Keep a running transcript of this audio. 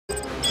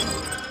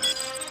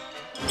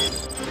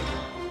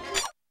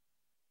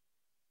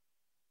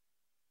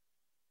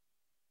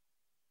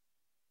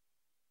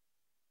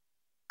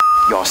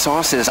Your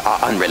sources are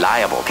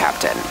unreliable,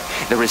 Captain.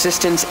 The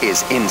resistance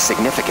is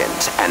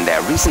insignificant, and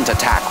their recent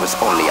attack was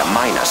only a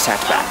minor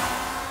setback.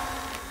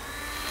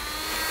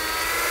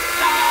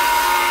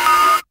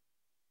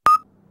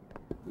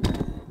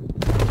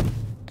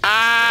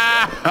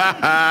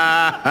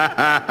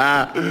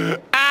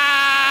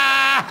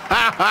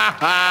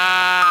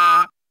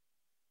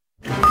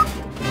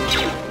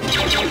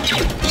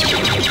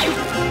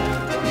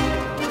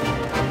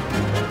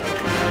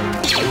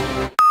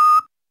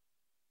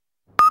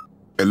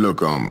 Hey, look,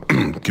 come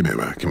here,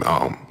 man. Come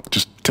here.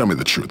 Just tell me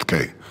the truth,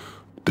 okay?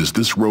 Does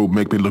this robe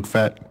make me look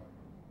fat?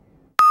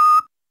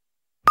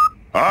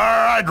 All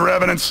right,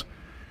 Revenants.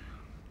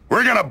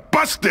 We're gonna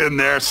bust in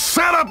there,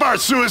 set up our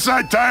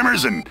suicide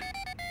timers, and...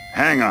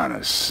 Hang on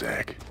a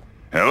sec.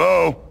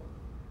 Hello?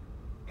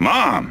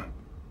 Mom?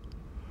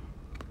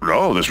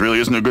 Oh, this really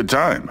isn't a good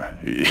time.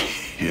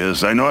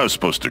 Yes, I know I was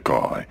supposed to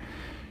call.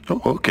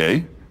 Oh,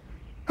 okay.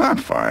 I'm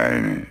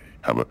fine.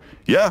 How about...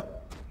 Yeah?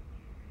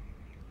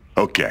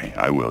 Okay,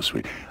 I will,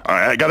 sweet. All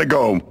right, I gotta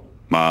go,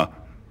 Ma.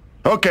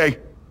 Okay.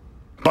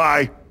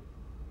 Bye.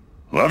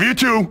 Love you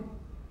too.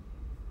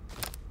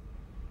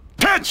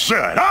 Attention!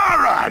 All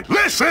right,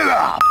 listen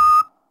up!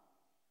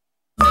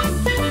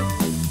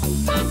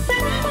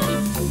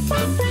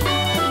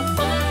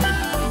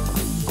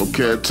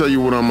 Okay, I'll tell you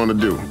what I'm gonna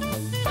do.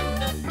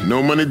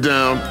 No money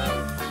down,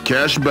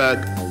 cash back,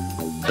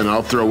 and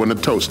I'll throw in a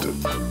toaster.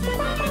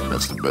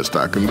 That's the best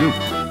I can do.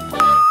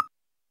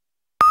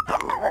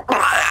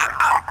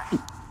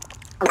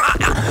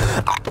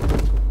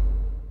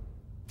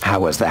 How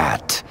was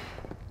that?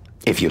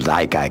 If you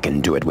like, I can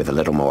do it with a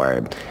little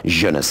more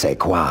je ne sais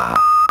quoi.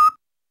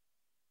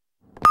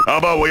 How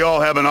about we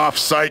all have an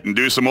off-site and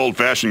do some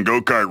old-fashioned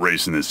go-kart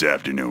racing this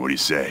afternoon? What do you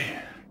say?